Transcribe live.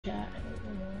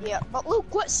Yeah, but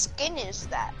Luke, what skin is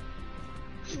that?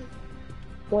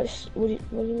 What do you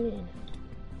mean?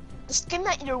 The skin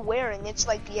that you're wearing, it's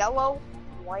like yellow,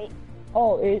 white.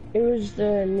 Oh, it was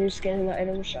the new skin in the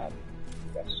item shop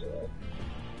yesterday.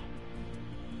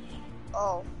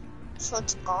 Oh, so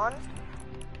it's gone?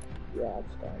 Yeah,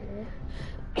 it's gone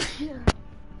now.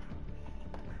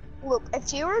 Look,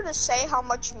 if you were to say how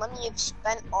much money you've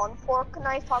spent on Fork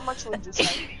Knife, how much would you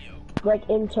say? Like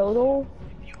in total?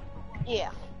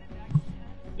 Yeah.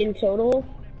 In total?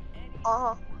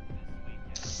 Uh-huh.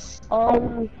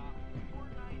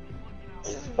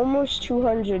 Almost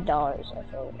 $200, I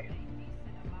think.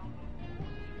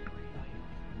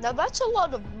 Now that's a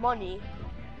lot of money.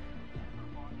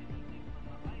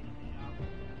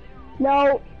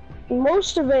 Now,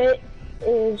 most of it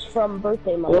is from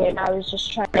birthday money, and I was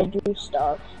just trying to do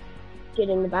stuff,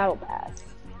 getting the battle pass.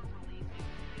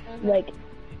 Like,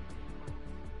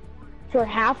 for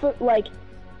half of, like,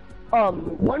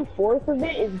 1/4 of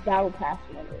it is battle pass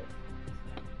money.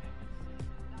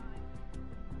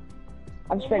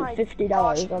 I've spent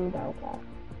 $50 on the battle pass.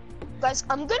 Guys,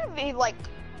 I'm gonna be like,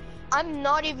 I'm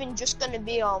not even just gonna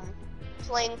be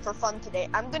playing for fun today.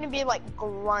 I'm gonna be like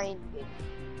grinding.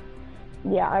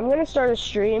 Yeah, I'm gonna start a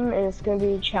stream, and it's gonna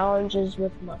be challenges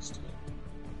with Musty.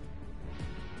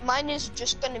 Mine is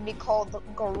just gonna be called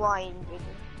grinding.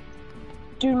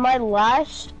 Dude, my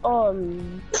last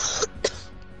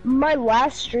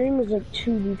stream was like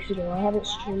 2 weeks ago. I haven't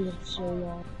streamed in so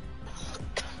long.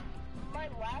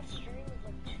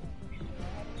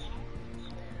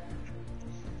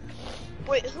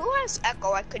 Wait, who has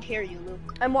echo? I could hear you,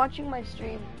 Luke. I'm watching my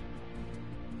stream.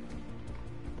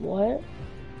 What?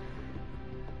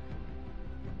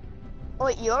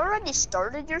 Wait, you already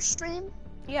started your stream?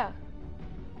 Yeah.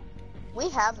 We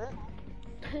haven't.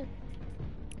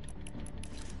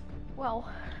 Well,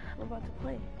 I'm about to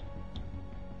play.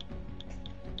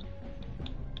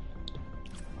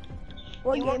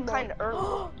 What You game were kind of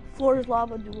early. Floor's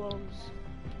Lava Duos.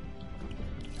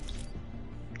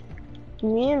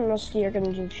 Me and Musty are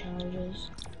gonna do challenges.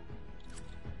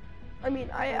 I mean,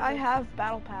 I have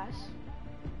Battle Pass.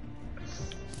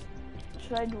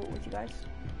 Should I do it with you guys?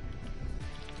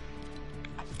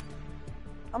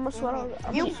 I'm gonna sweat out.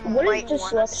 What is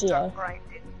dyslexia?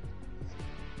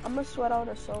 I'm gonna sweat out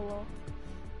a solo.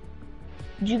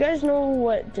 Do you guys know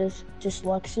what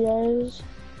dyslexia is?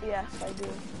 Yes, I do.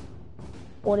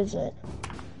 What is it?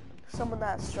 Someone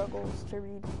that struggles to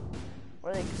read,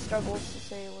 or like struggles to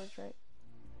say words right.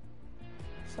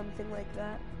 Something like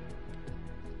that.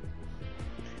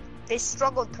 They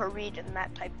struggle to read and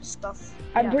that type of stuff.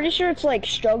 I'm pretty sure it's like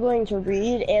struggling to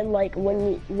read, and like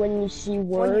when you see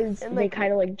words, they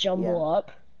kind of like jumble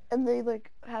up. And they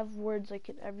like have words like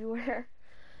in everywhere.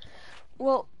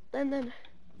 Well, and then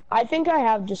I think I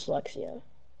have dyslexia.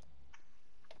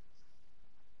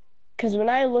 Because when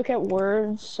I look at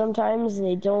words, sometimes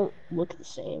they don't look the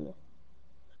same.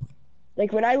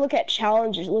 Like when I look at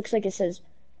challenge, it looks like it says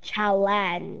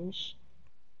challenge.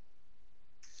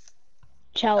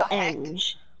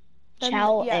 Challenge.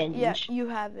 Challenge. Yeah, you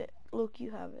have it. Look,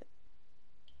 you have it.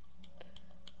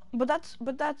 But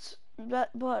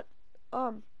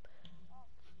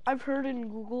I've heard in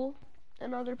Google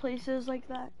and other places like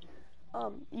that,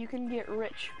 you can get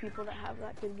rich. People that have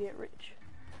that can get rich.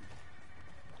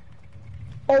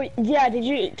 Oh yeah, did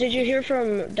you hear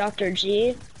from Dr.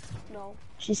 G? No.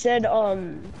 She said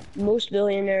most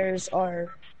billionaires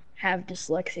have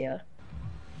dyslexia.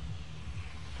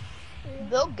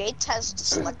 Bill Gates has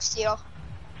dyslexia.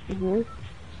 Mhm.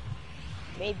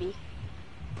 Maybe.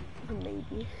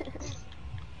 Maybe.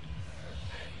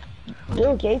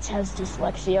 Bill Gates has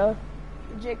dyslexia.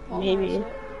 Jake Paul Maybe. has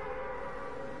it.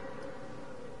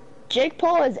 Jake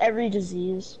Paul has every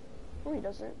disease. No, he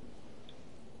doesn't.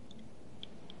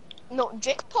 No,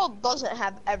 Jake Paul doesn't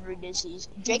have every disease.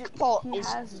 Jake Paul is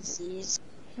disease.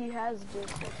 He has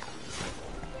dyslexia.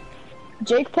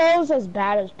 Jake Paul is as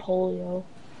bad as polio.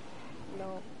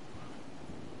 No.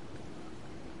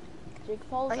 Jake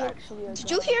Paul is actually a Did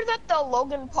you hear that the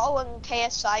Logan Paul and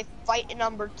KSI fight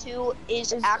number 2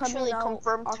 is actually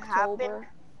confirmed to happen?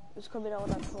 It's coming out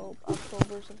in October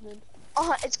or something.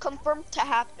 It's confirmed to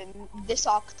happen this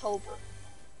October.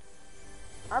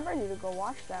 I'm ready to go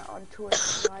watch that on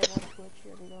Twitch, live on Twitch,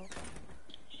 here we go.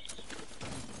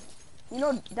 You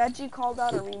know, Deji called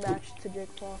out a rematch to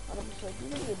Jake Paul. I was just like, you're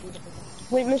gonna get beat up again.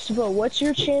 Wait, Mr. Bo, what's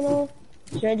your channel?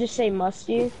 Should I just say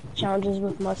Musty? Challenges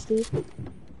with Musty?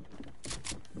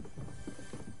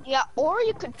 Yeah, or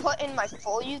you could put in my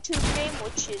full YouTube name,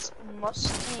 which is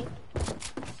Musty,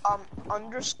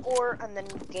 _ and then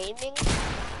gaming.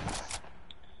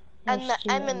 And the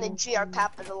M and the G are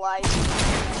capitalized.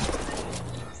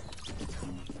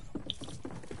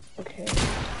 Okay.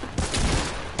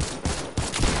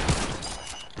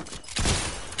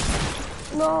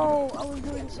 No, I was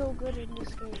doing so good in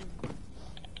this game.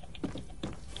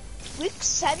 Week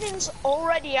 7's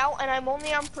already out, and I'm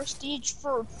only on Prestige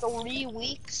for 3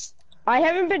 weeks. I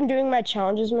haven't been doing my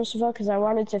challenges, Mustafa, because I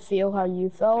wanted to feel how you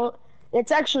felt.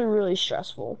 It's actually really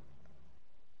stressful.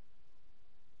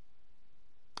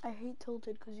 I hate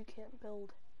tilted because you can't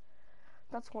build.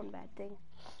 That's one bad thing.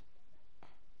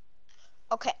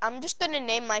 Okay, I'm just gonna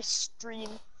name my stream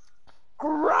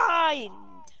Grind.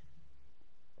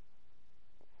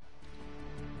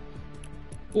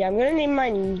 Yeah, I'm gonna name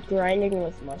mine Grinding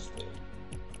with Mustard.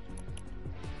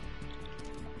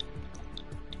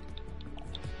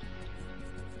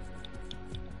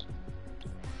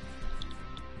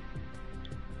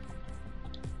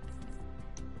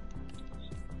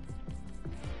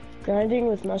 Grinding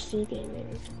with Musty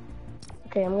Gaming.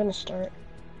 Okay, I'm gonna start.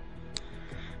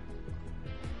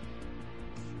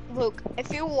 Luke,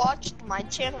 if you watched my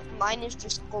channel, mine is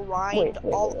just Grind,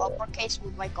 all uppercase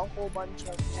with like a whole bunch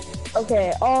of...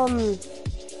 Okay, how's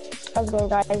it going,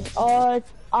 guys?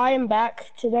 I am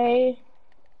back today.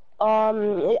 I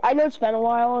know it's been a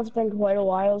while. It's been quite a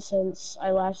while since I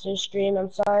last did a stream.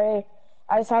 I'm sorry.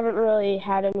 I just haven't really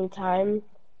had any time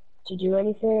to do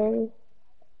anything.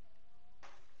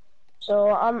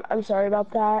 So I'm sorry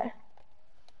about that.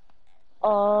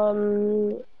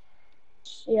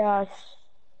 Yeah.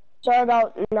 Sorry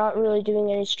about not really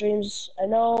doing any streams. I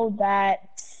know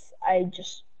that I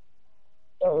just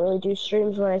don't really do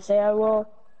streams when I say I will.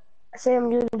 I say I'm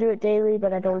going to do it daily,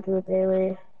 but I don't do it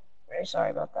daily. Very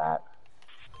sorry about that.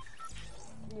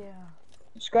 Yeah.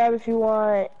 Subscribe if you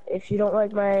want. If you don't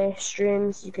like my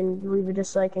streams, you can leave a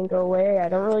dislike and go away. I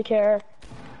don't really care.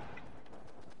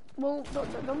 Well,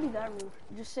 don't be that rude.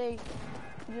 Just leave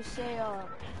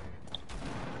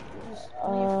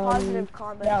positive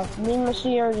comments. Yeah, me and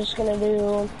Missy are just gonna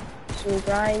do some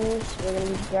grinds. We're gonna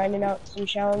be grinding out some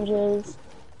challenges.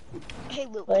 Hey,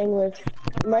 Luke. Playing with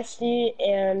Musty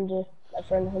and my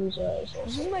friend Hamza.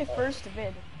 This is my first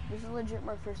vid. This is legit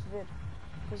my first vid.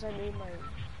 Because I made my,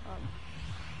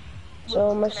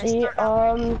 So, Musty,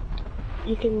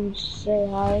 you can say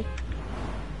hi.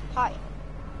 Hi.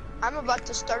 I'm about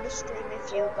to start a stream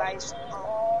if you guys,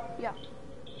 yeah.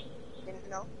 didn't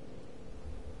know.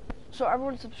 So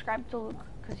everyone subscribe to Luke,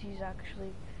 because he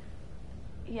actually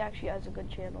has a good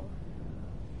channel.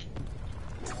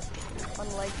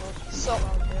 Unlike most people So,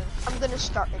 out there. I'm gonna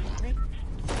start in 3.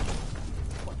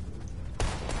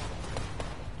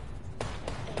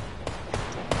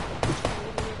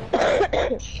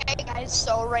 Hey guys,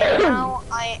 so right now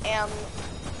I am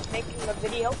making a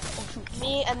video.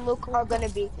 Me and Luke are gonna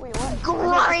be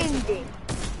grinding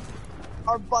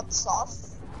our butts off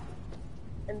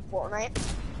in Fortnite.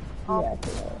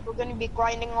 We're gonna be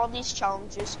grinding all these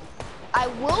challenges. I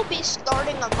will be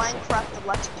starting a Minecraft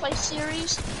Let's Play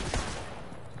series.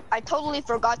 I totally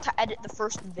forgot to edit the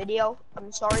first video.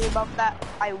 I'm sorry about that.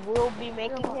 I will be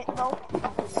making it though.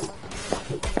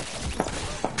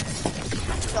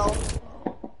 So,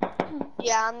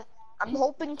 yeah, I'm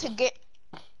hoping to get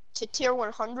to tier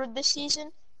 100 this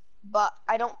season, but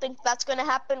I don't think that's gonna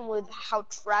happen with how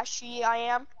trashy I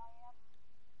am.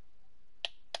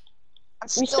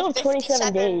 We still have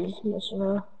 27 days,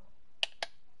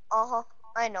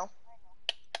 I know.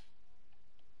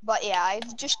 But yeah,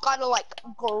 I've just gotta like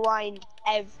grind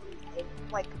everything.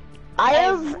 Like I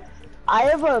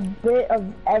have a bit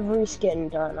of every skin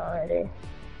done already.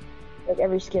 Like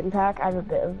every skin pack, I have a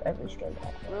bit of every skin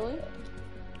pack. Really?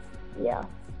 Yeah.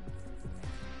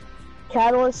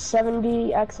 Catalyst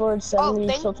 70, X-Lord 70,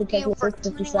 thank Tilted you Technic for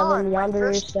 57, my Yonder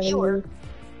first 70. viewer.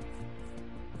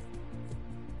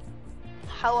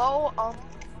 Hello,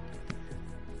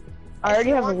 I already if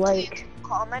you have a want like. to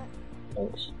comment,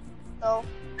 Thanks. so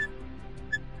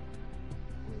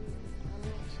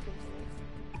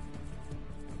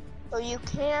you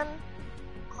can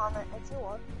comment if you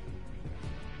want.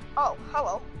 Oh,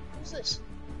 hello. Who's this?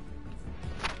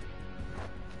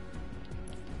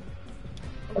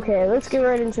 Okay, let's get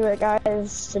right into it,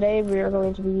 guys. Today we are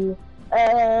going to be,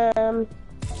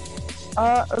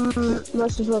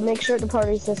 most of all, make sure to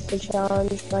party sister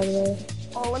challenge, by the way.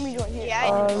 Oh, let me join here. Yeah,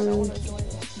 I wanna join.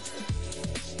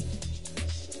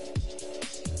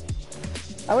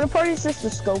 I want to party sister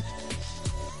scope.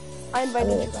 I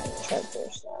invited you Try guys. to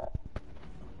finish that.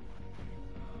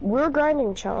 We're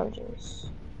grinding challenges.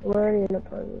 We're already in a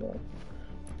party though.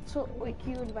 So, wait,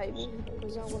 can you invite me?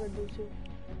 Because I want to do too.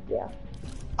 Yeah.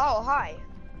 Oh, hi.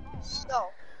 So,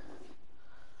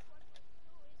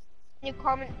 you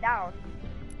comment down?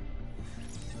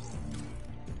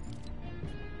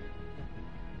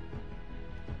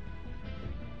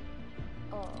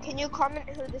 Can you comment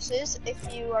who this is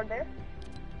if you are there?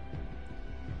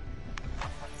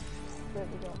 There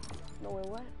we go. No, wait,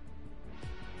 what?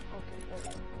 Okay, there we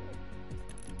go.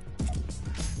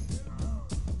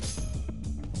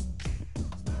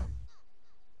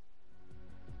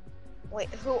 Wait,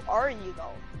 who are you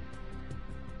though?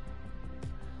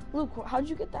 Luke, how'd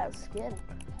you get that skin?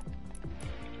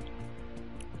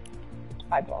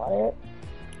 I bought it.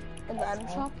 In the item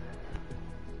shop?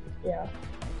 Yeah.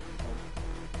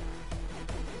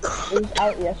 It was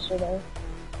out yesterday.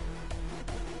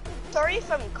 Sorry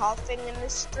if I'm coughing in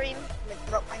this stream. My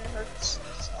throat kind of hurts,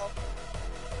 so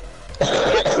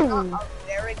yeah, it's not a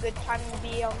very good time to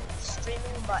be streaming,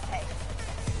 but hey.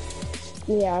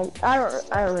 Yeah, I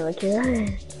don't really care.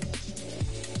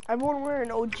 Everyone wear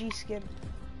an OG skin.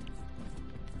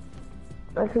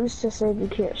 Like, who's to say we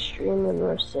can't stream when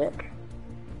we're sick?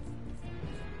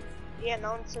 Yeah,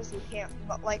 no one says you can't,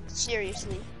 but like,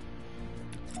 seriously.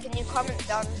 Can you comment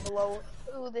down below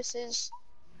who this is?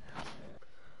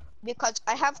 Because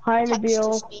I have Hi, text to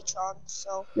Nabil. speech on,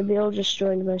 so. Nabil just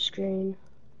joined my screen.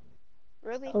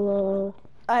 Really? Hello.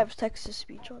 I have text to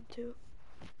speech on too.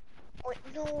 Wait,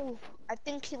 no. I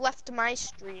think he left my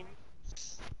stream.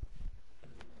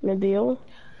 Nabil?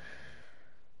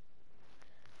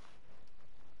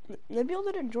 Nabil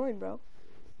didn't join, bro.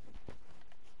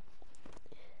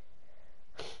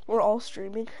 We're all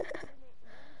streaming.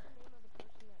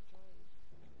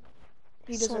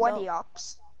 He doesn't Sweaty know.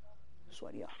 Ops.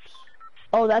 Sweaty Ops.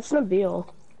 Oh, that's Nabil.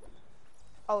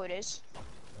 Oh, it is?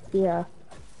 Yeah.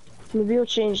 Nabil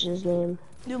changed his name.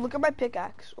 Dude, look at my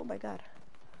pickaxe. Oh my god.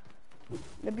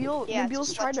 Nabil, Yeah,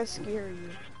 Nabil's trying to scare you.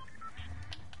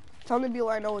 Tell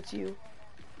Nabil I know it's you.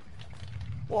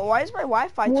 Well, why is my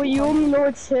Wi-Fi Well, you 200? only know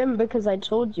it's him because I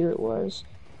told you it was.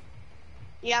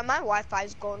 Yeah, my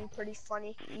Wi-Fi's going pretty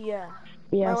funny. Yeah.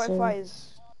 Yeah, My so. Wi-Fi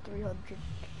is 300.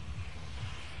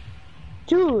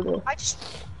 Dude, I just...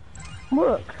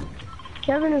 look.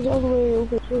 Kevin is all the way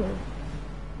over here.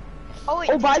 Oh, wait,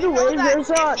 Oh, did by you the know way, that there's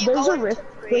if you go a into rift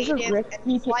creative and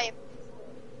beacon. fly-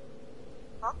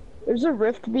 There's a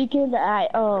rift beacon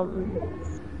at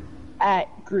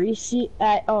Greasy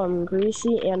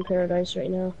and Paradise right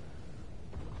now.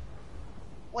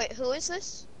 Wait, who is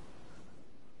this?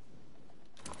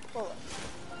 Hold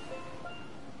on.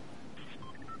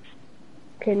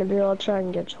 Okay, Nabil, I'll try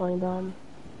and get 20 bomb.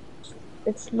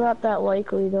 It's not that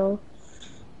likely though,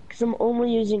 because I'm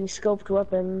only using scoped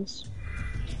weapons.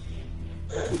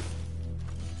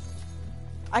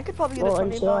 I could probably get Well, a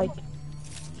 20 until bomb.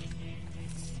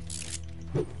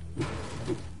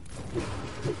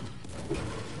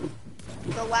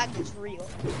 The lag is real.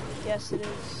 Yes, it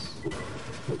is.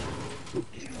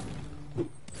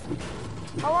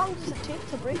 How long does it take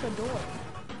to break a door?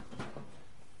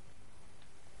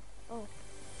 Oh.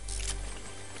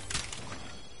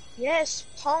 Yes,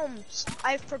 pumps.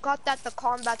 I forgot that the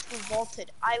combats were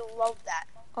vaulted. I love that.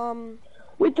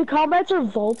 Wait, the combats are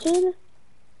vaulted?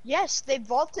 Yes, they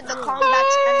vaulted the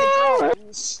combats and the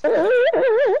drones.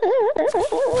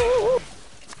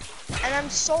 And I'm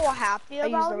so happy I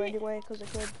used about them it. anyway because I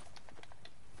could.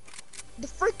 The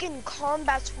freaking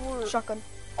combats were Shotgun.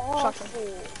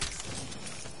 awful.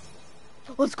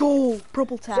 Let's go!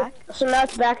 Purple tack. So now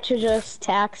it's back to just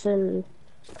tacks and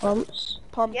pumps.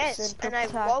 Pumps Yes, and purple and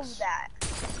I tacks. love that.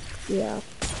 Yeah.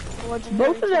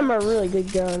 Legendary Both of them are tacks. really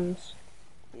good guns.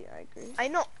 Yeah, I agree. I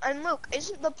know, and look,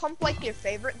 isn't the pump like your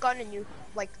favorite gun and you,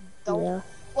 like, don't? Yeah.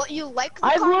 Well, you like the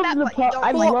I've combat, loved the but you pump. don't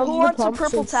I've like loved Who the wants a pump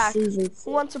purple since tack? season 6.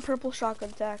 Who wants a purple shotgun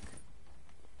tack?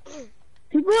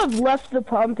 People have left the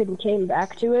pump and came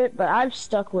back to it, but I've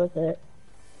stuck with it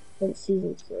since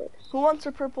season 6. Who wants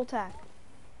a purple tack?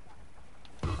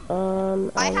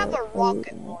 I have a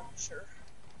rocket launcher.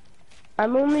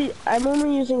 I'm only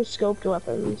using scoped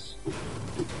weapons.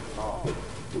 Oh.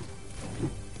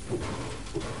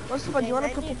 Mustafa, do you want a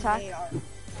I purple need tack? AR.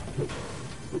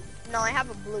 No, I have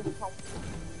a blue pump.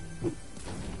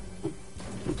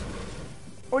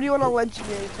 Or do you want a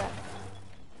legendary tack?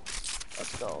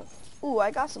 Let's go. Ooh,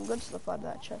 I got some good stuff out of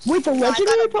that chest. Wait, the No, I got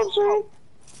legendary a blue pumps are?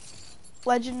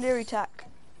 Legendary tack.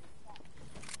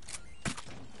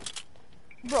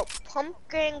 Bro, pump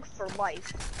gang for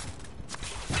life.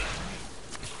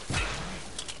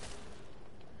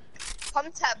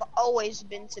 Pumps have always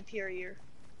been superior.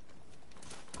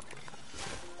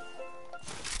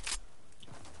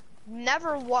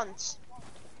 Never once.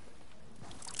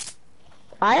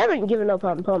 I haven't given up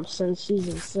on pumps since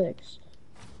season 6.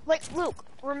 Like, Luke,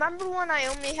 remember when I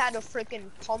only had a freaking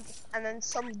pump and then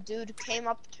some dude came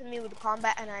up to me with a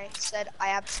combat and I said I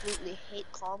absolutely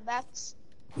hate combats?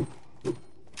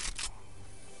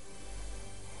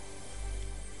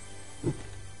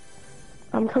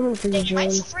 I'm coming for you, My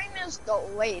John. stream is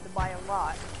delayed by a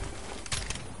lot.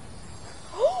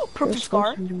 Oh, purple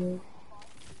scar. Dude,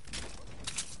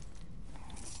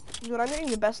 Dude, I'm getting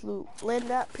the best loot. Land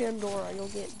that Pandora, you'll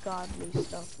get godly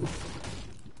stuff.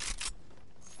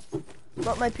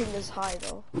 But my ping is high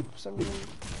though, for some reason.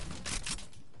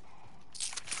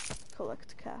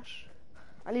 Collect cash.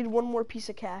 I need one more piece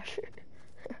of cash.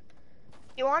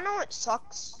 You wanna know what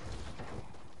sucks?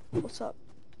 What's up?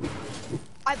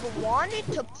 I've wanted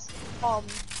to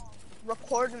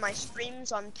record my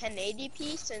streams on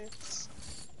 1080p since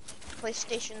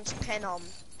PlayStations can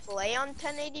play on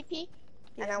 1080p,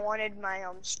 Yeah. and I wanted my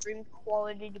stream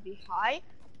quality to be high.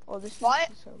 Oh, this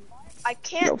But is some. I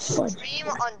can't No fun. stream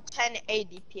on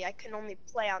 1080p. I can only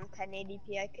play on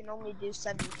 1080p. I can only do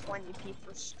 720p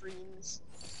for streams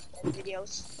and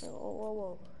videos.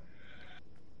 Whoa.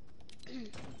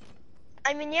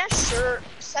 I mean, yeah, sure,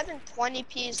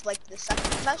 720p is like the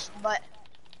second best, but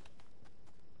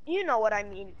you know what I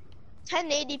mean.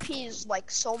 1080p is like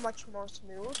so much more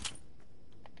smooth.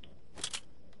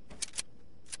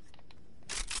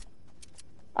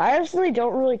 I honestly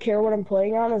don't really care what I'm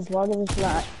playing on as long as it's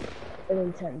not a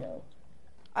Nintendo.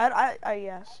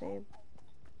 Yeah, same.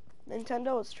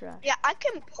 Nintendo is trash. Yeah, I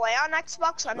can play on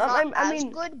Xbox. I'm not I as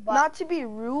mean, good, but not to be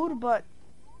rude, but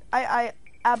I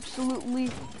absolutely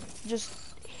just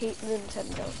hate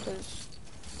Nintendo because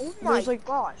oh my there's like,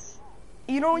 gosh,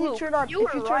 you know when Luke, you turn on, you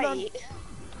if you were turn right. on,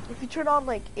 if you turn on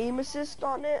like aim assist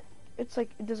on it, it's like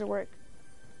it doesn't work.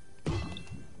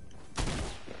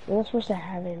 You're not supposed to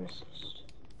have aim assist.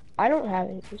 I don't have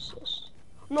aim assist.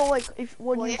 No, like if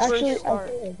when Well, you yeah, first Actually, start.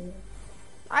 I do.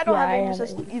 I don't Yeah, have I aim have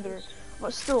assist aim either, assist.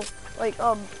 but still, like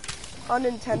on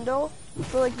Nintendo,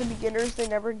 for like the beginners, they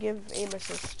never give aim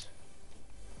assist.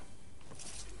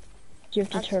 Do you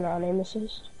have to turn on aim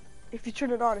assist? If you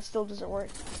turn it on, it still doesn't work.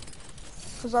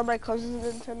 Cause on my cousin's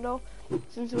Nintendo,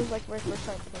 since it was like my first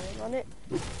time playing on it,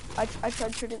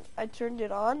 I turned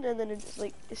it on, and then it's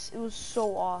like it was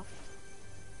so off.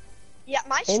 Yeah,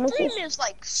 my Aim stream assist? is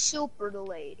like super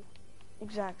delayed.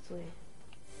 Exactly.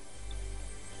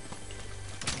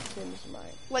 Same as mine.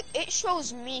 Like it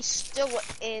shows me still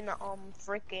in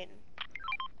freaking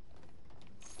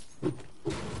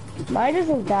Mine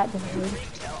isn't that delayed.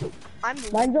 retail. I'm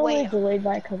Mine's way only delayed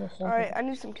by a couple seconds. All right, I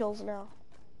need some kills now.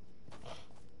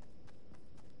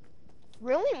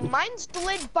 Really? Mine's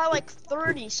delayed by like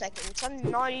 30 seconds. I'm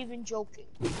not even joking.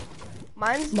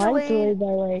 Mine's Mine's delayed. delayed by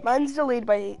like Mine's delayed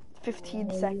by 15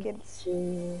 1, seconds.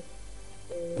 2,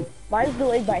 3. Mine's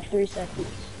delayed by 3 seconds.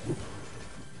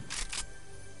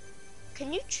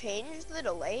 Can you change the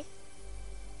delay?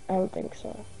 I don't think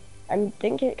so. I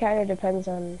think it kind of depends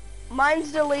on.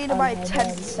 Mine's delayed Oh by my 10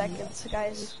 God. seconds,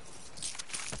 guys.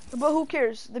 But who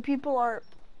cares? The people aren't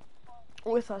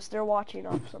with us. They're watching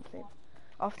off something,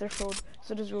 off their phone,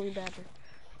 so it doesn't really matter.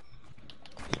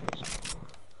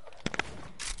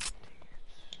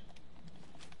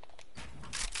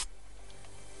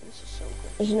 This is so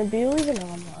good. Is Nabil even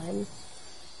online?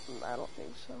 I don't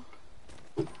think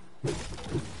so.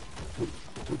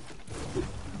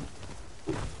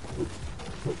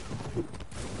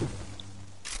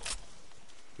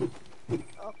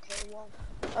 Okay, well.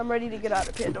 I'm ready to get out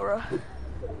of Pandora.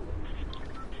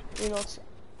 You know, it's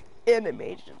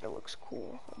animated and it looks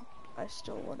cool. I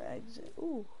still want to exit.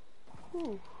 Ooh.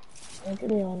 Ooh. Don't get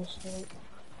me honest, man.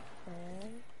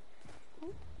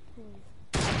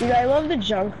 Dude, I love the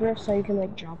junk riffs so you can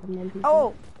like drop them on people.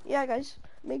 Oh, yeah, guys.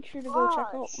 Make sure to go check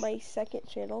out Gosh. my second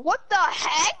channel, What the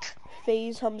heck?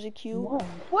 Phase Humza Q. What?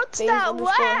 What's Phase that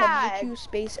underscore Humza lag? Q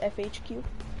space FHQ.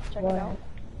 Check What? it out.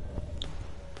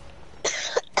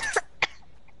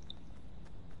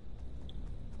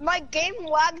 My game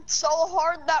lagged so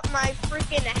hard that my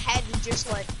freaking head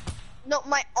just went. No,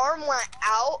 my arm went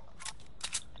out.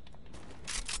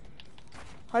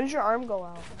 How did your arm go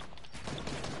out?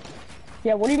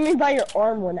 Yeah, what do you mean by your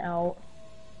arm went out?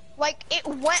 Like it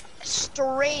went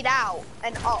straight out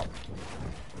and up.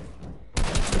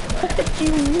 What do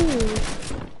you mean?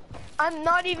 I'm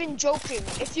not even joking.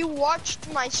 If you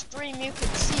watched my stream, you could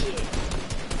see it.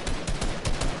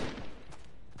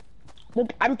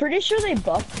 Look, I'm pretty sure they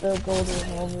buffed the golden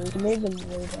revolvers, made them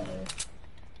way better.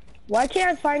 Why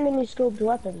can't I find any scoped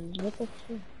weapons? What the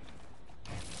fuck?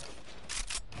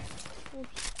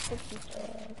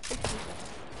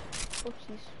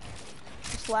 Oopsies.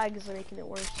 This lag is making it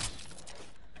worse.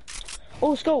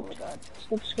 Oh, scoped. Oh my god.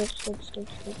 Scope.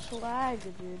 It's lag,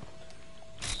 dude.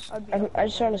 I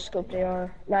just found a scoped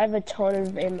AR. And I have a ton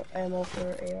of ammo for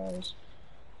ARs.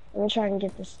 I'm gonna try and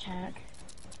get this tack.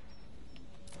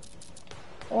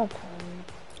 I have time.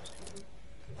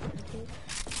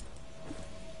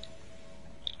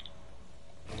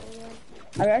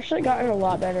 I've actually gotten a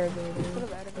lot better at it.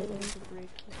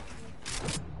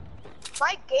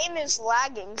 My game is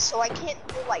lagging, so I can't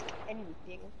do like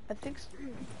anything. I think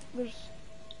there's.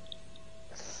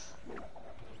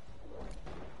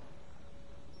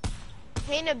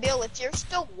 Hey Nabil, if you're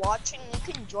still watching, you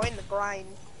can join the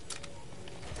grind.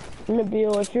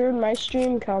 Nabil, if you're in my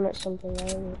stream, comment something.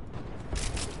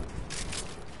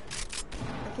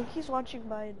 I think he's watching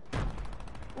mine.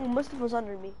 Oh, Mustafa was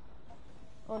under me.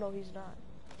 Oh no, he's not.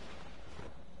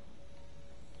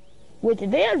 Wait,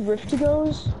 did they add rift to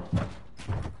goes?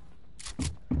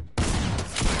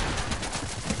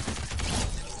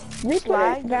 Did they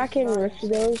put it back in rift to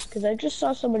goes? Because I just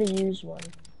saw somebody use one.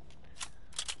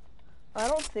 I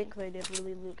don't think they did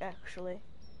really, Luke, actually.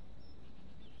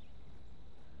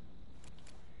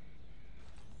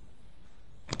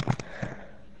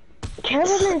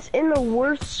 Kevin is in the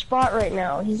worst spot right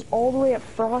now. He's all the way at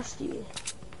Frosty.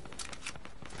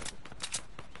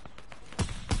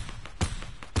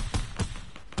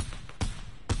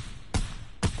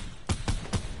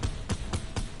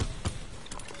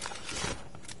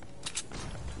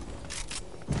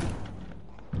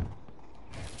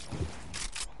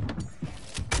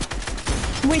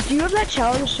 Wait, do you have that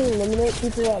challenge to eliminate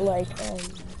people at like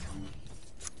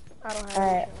I don't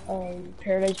have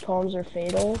Paradise Palms or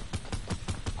Fatal?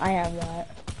 I have that.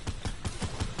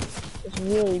 It's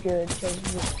really good because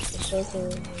the circle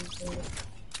is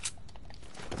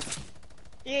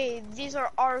Yay, these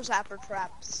are our zapper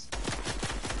traps.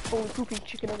 holy poopy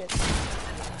chicken nuggets.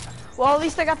 Well, at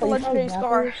least I got the legendary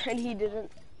scar, and he didn't.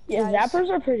 Yeah, Guys. zappers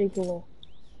are pretty cool.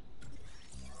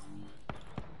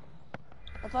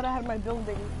 I thought I had my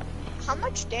building. How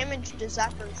much damage does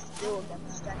zappers do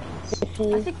against enemies?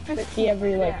 50, I think 50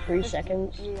 every like 3 50,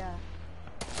 seconds. Yeah.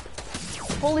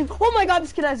 Holy, oh my god,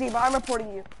 this kid has Eva. I'm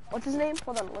reporting you. What's his name?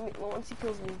 Hold on, once he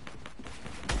kills me.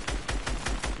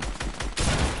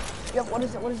 Yep, what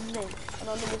is it? What is his name? I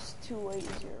don't know, it's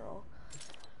 280.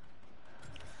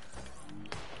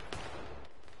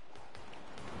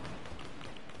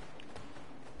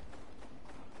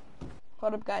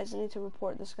 Hold up, guys, I need to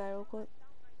report this guy real quick.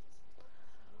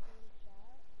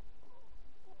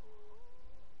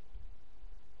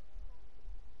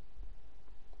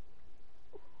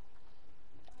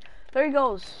 There he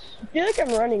goes. I feel like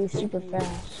I'm running super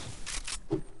fast.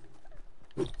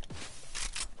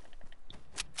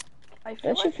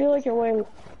 Don't you feel like you're way no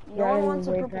one wants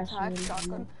a way purple faster tack than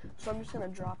shotgun, so I'm just gonna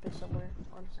drop it somewhere,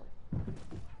 honestly.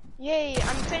 Yay,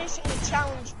 I'm finishing the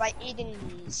challenge by eating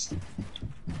these.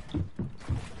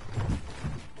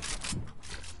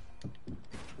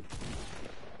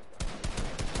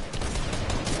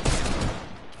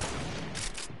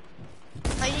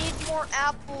 I need more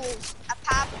apples.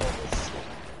 Apples.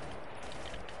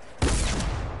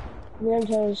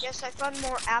 Mentos. Yes, I found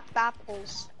more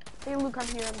apples. Hey, Luke, I'm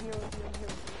here.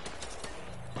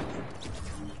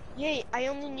 Yay, I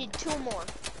only need 2 more.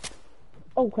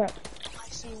 Oh crap. I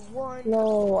see 1.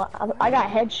 No, I got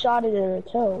headshotted in the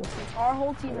toe. Our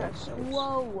whole team is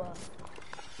slow.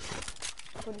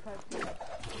 25 feet.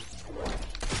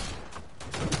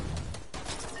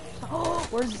 Oh,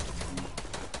 where's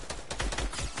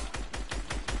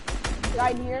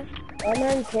guy in here? I'm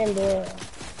in Pandora.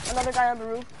 Another guy on the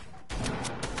roof.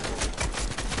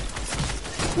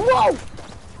 Whoa!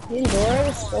 Pandora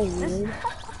is so weird.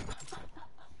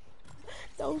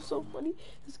 That was so funny.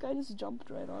 This guy just jumped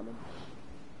right on him.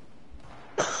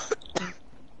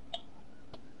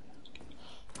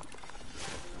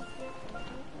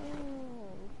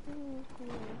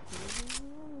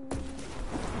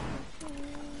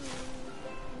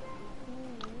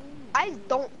 I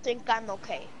don't think I'm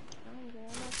okay.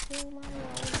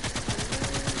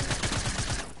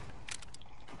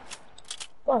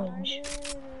 Sponge.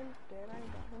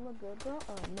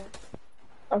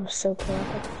 I'm so close.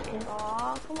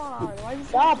 Aw, come on. Why you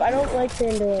Stop! I don't like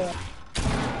Pandora.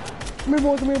 Come here,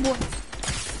 boy.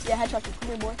 Yeah, headshot you. Come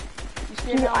here, boy. You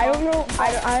scared Dude, now, I don't huh? know.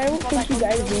 I don't think you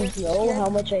guys know how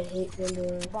much I hate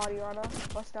Pandora.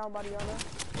 Badiana. Bust down, Badiana.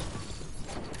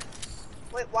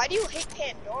 Wait, why do you hate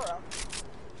Pandora?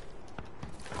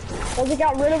 Well, they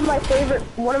got rid of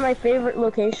one of my favorite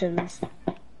locations.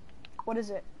 What is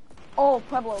it? Oh,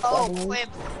 Pueblo. Oh,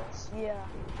 Pueblos. Yeah.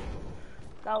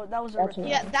 That was a That's rip.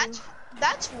 Yeah,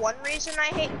 That's one reason I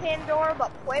hate Pandora,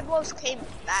 but Pueblos came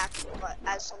back but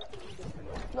as something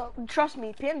different. No, trust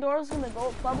me, Pandora's gonna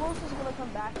go, Pueblos is gonna come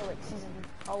back in like season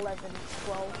 11,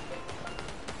 12.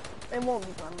 It won't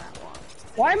be gone that long.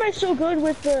 Why am I so good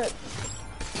with the...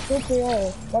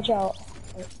 Watch out.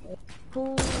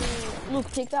 Ooh,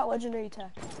 Luke, take that legendary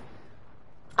attack.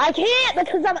 I can't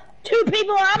because I'm 2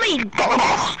 people on me.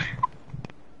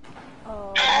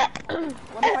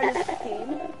 What if I just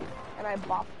came and I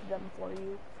bopped them for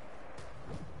you?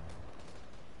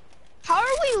 How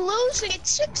are we losing?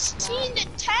 It's 16 to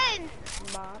 10.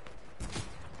 Not.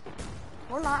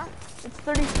 We're not. It's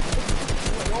 30.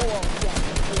 Whoa. Yeah.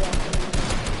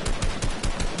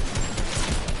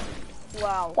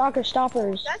 Wow. Soccer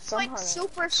stoppers. That's like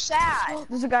super sad.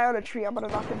 There's a guy on a tree. I'm gonna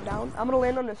knock him down. I'm gonna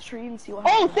land on this tree and see what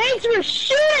Oh, happens. thanks for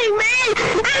shooting me!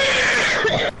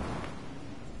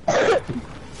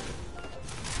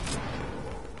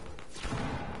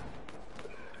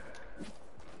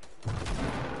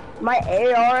 My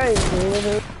AR is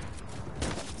really...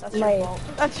 That's your fault.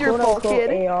 That's your fault, quote-unquote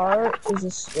kid. AR is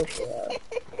a switch AR.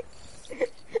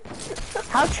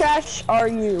 How trash are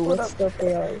you with stuff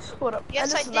ARs? Hold up.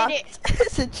 Yes, I knocked did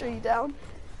it. the tree down.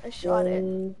 I shot it.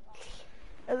 And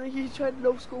then he tried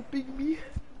no-scoping me.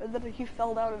 And then he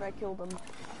fell down and I killed him.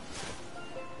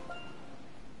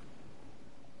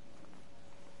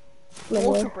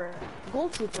 Gold trooper.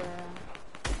 Gold trooper.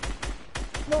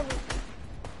 No.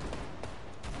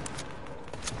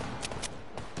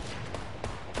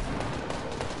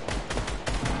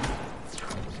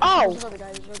 Oh! There's another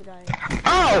guy,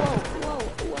 Oh! Whoa.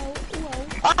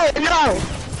 Oh no!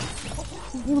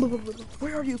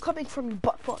 Where are you coming from, you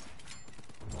buttfuck?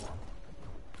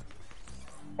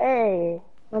 Hey,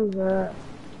 I'm that.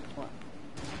 What?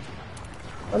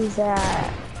 I'm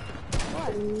that.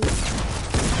 What?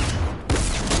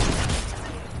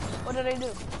 What did I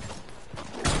do?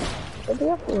 What the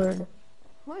F word?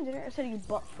 What did I said you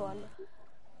butt fun.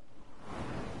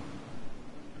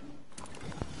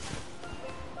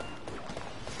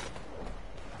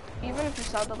 Even if you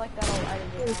sounded like that, I'll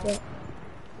edit it out.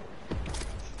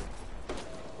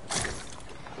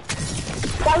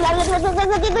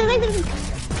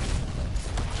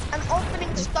 I'm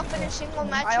opening stuff in a single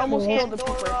match. I almost killed the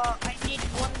Pandora. I need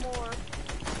one more.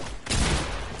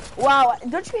 Wow,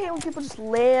 don't you hate when people just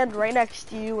land right next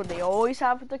to you and they always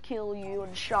have to kill you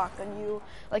and shotgun you?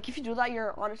 Like, if you do that,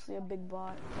 you're honestly a big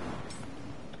bot.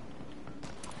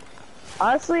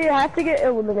 Honestly, I have to get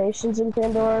eliminations in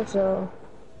Pandora, so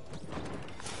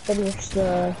finish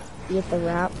the get the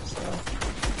wrap. So.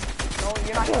 No,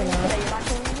 you're not killing me today. You're not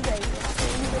killing me today.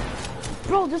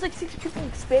 Bro, there's like 6 people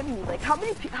spamming me. Like, how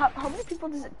many people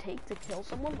does it take to kill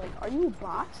someone? Like, are you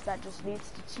bots that just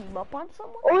needs to team up on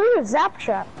someone? Or a zap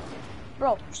trap.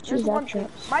 Bro, there's one thing.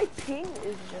 Traps. My ping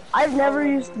is just... I've never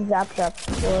used the zap trap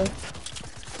before.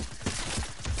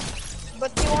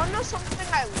 But do you wanna know something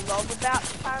I love about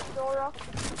Pandora?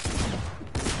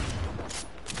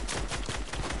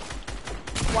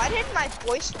 Why did my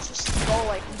voice just go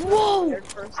like... Whoa!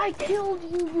 I killed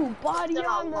you, you body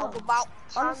Something I on love about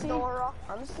Pandora.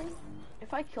 Honestly,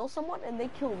 if I kill someone and they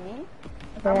kill me,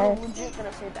 Okay. I'm legit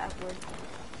gonna say that word.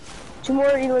 2 more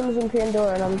elims in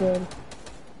Pandora and I'm good.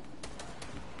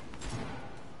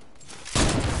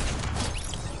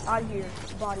 Out here,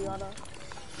 body on her.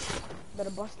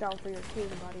 Better bust down for your king,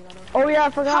 body on her. Oh yeah,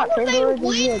 I forgot. How are they Pandora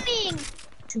winning?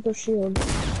 Super shield.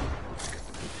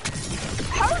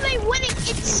 How are they winning?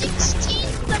 It's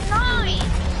 16 to 9.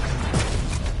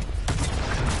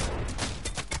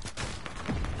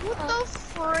 What the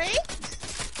frick?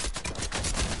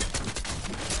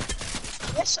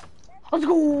 Yes. Let's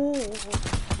go! We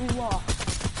lost.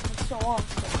 That's so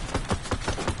awesome.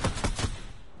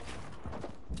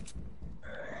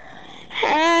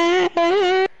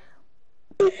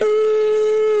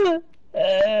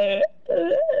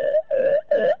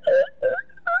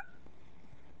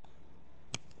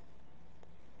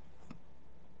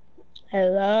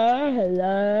 Hello.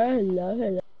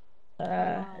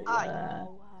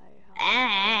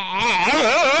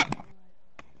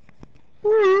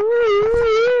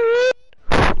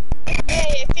 Hey,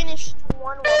 I finished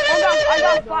one.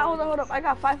 Hold up. I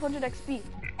got 500 XP.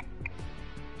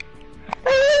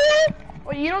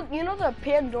 Well, you know the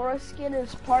Pandora skin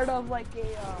is part of like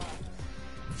it's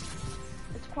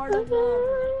part of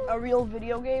a real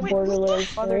video game.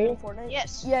 Borderlands Other 3? than Fortnite.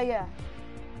 Yes. Yeah.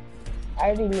 I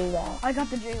already knew that. I got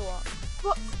the jaywalk.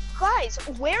 But guys,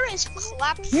 where is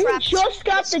Claptrap? You just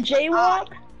got the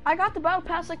jaywalk? I got the battle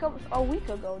pass like a week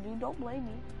ago, dude. Don't blame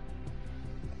me.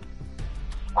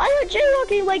 I got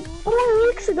jaywalking like 4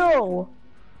 weeks ago.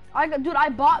 Dude, I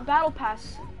bought battle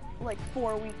pass like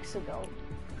 4 weeks ago.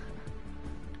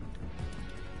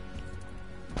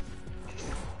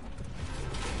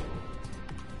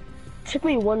 Took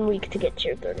me 1 week to get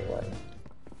tier 31.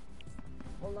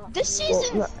 This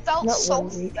season felt not so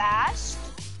 1 week. fast.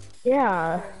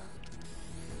 Yeah.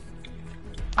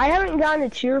 I haven't gotten a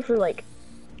tier for like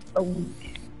a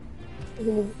week.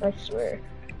 I swear.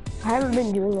 I haven't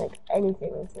been doing like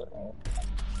anything with Fortnite.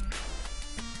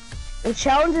 The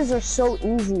challenges are so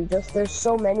easy, just there's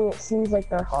so many it seems like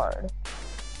they're hard.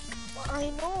 I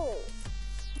know.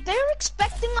 They're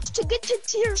expecting us to get to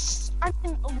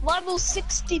level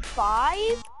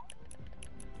 65?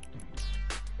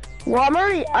 Well,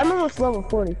 I'm almost level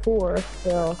 44,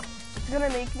 so. It's gonna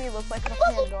make me look like a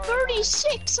Level Pandora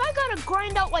 36, I gotta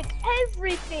grind out like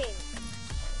everything.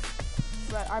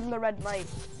 Right, I'm the Red Knight.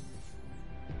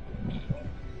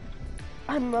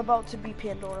 I'm about to be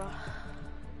Pandora.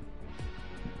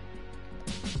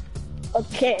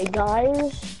 Okay,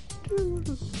 guys.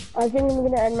 I think I'm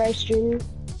gonna end my stream.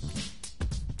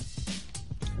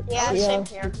 Yeah, same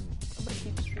here. I'm gonna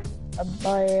keep streaming.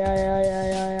 Bye.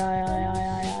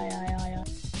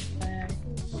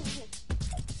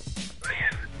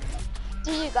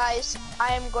 See you guys.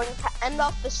 I am going to end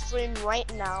off the stream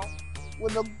right now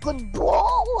with a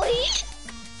goodbye.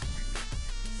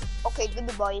 Okay,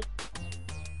 goodbye.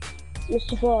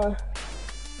 Mr. Flaw.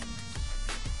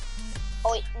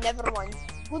 Oh wait, never mind.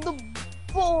 Goodbye.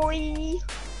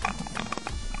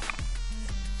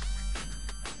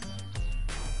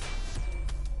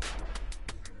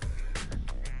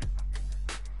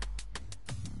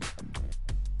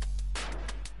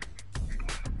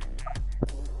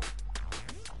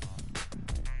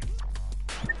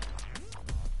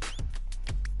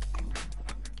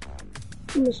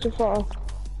 Mr. Fall.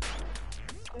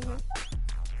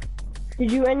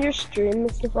 Did you end your stream,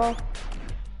 Mr. Fall?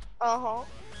 Uh-huh.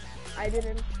 I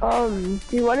didn't.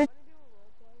 Do you want to?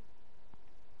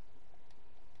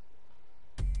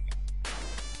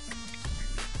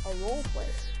 A roleplay.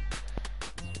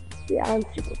 Yeah, I'm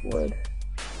super bored.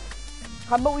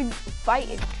 How about we fight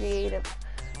in creative?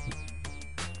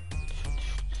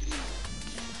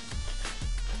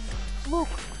 Luke,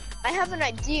 I have an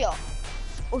idea.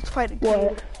 Let's fight in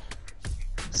creative. What?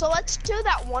 So let's do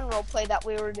that one roleplay that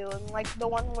we were doing, like the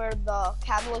one where the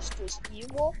catalyst was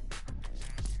evil.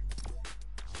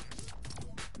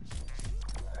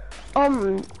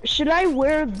 Should I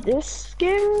wear this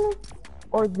skin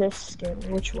or this skin?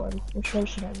 Which one? Which one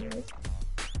should I wear?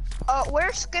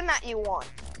 Wear skin that you want.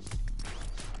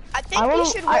 I think I we wanna-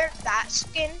 should wear that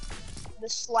skin, the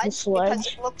sledge, because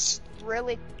sledge? it looks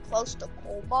really close to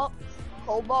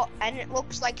Cobalt, and it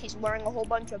looks like he's wearing a whole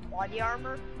bunch of body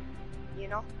armor, you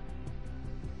know?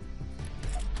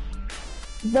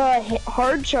 The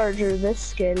hard charger, this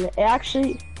skin,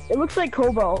 it looks like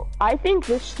Cobalt. I think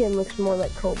this skin looks more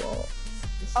like Cobalt.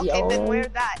 It's the Okay, yellow then one. wear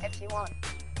that if you want.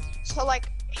 So like,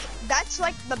 that's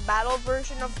like the battle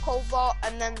version of Cobalt,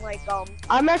 and then like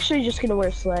I'm actually just gonna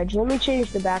wear Sledge. Let me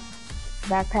change the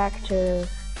backpack to.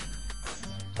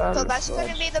 so that's Sledge.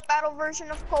 gonna be the battle version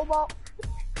of Cobalt.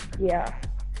 Yeah.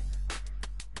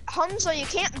 Hamza, you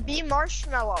can't be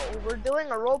Marshmallow. We're doing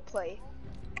a roleplay.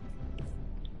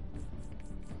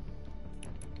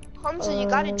 Hamza, you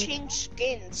gotta change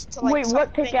skins to like Wait, what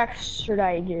something. pickaxe should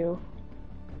I do?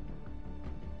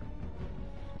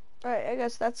 Alright, I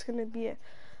guess that's gonna be it.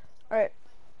 Alright.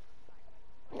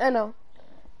 I know.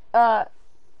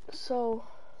 So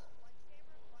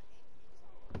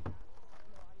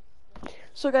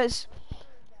guys,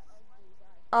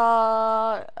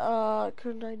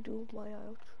 couldn't I do my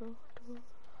outro?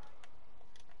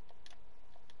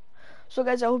 So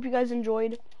guys, I hope you guys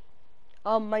enjoyed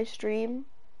my stream,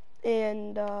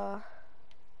 and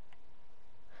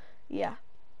yeah,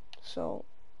 so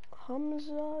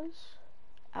Hamza's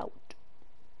out.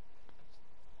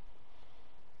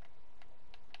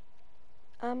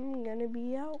 I'm gonna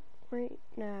be out right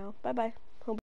now. Bye bye.